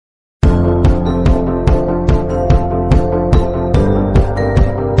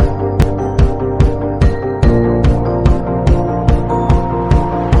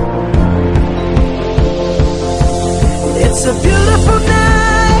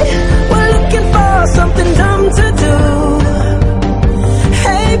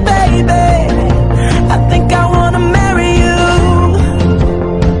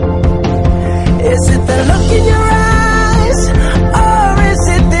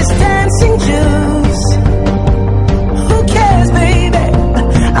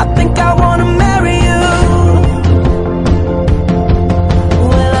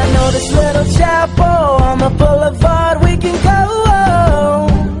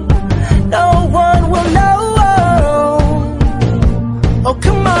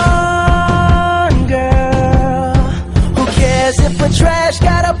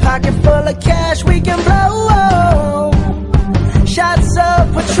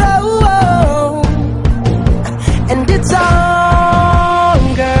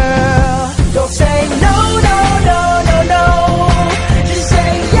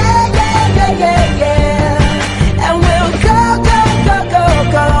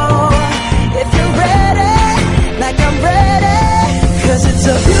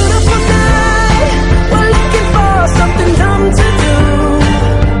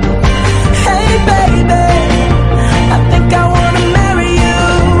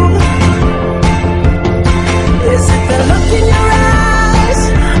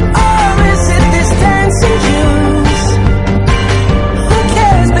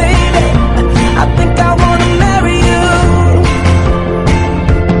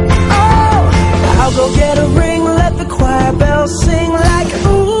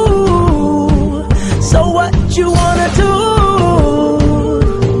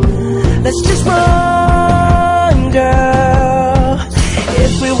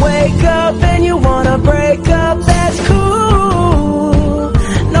wake up and you wanna break up, that's cool.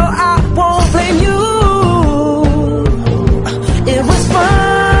 No, I won't blame you. It was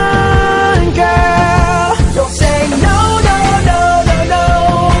fun, girl. Don't say no, no, no, no, no.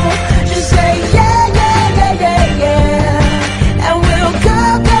 Just say yeah, yeah, yeah, yeah, yeah. And we'll go,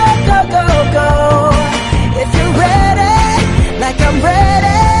 go, go, go, go. If you're ready, like I'm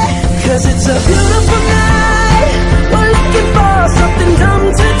ready. 'Cause it's a beautiful night. We're looking for something dumb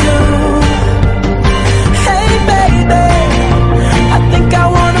to do. Hey baby, I think I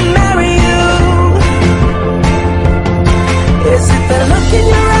wanna marry you. Is it the look in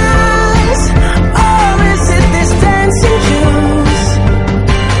your eyes, or is it this dancing juice?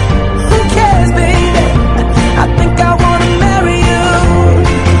 Who cares, baby? I think I wanna marry you.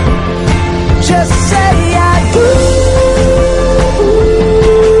 Just say I do.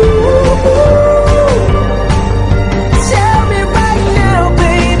 Tell me right now,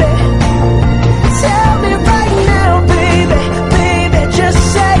 baby. Tell me right now, baby. Baby, just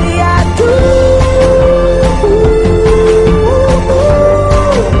say I do.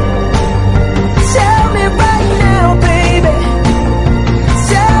 Tell me right now, baby.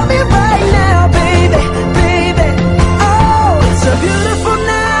 Tell me right now, baby. Baby, oh, it's a beautiful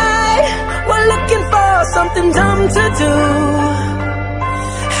night. We're looking for something dumb to do.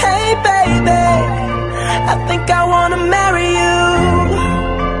 Hey baby, I think I wanna marry you.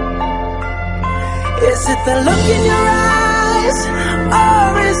 Is it the look in your eyes, or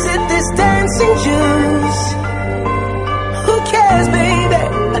is it this dancing juice? Who cares, baby?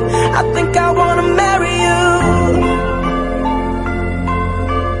 I think I wanna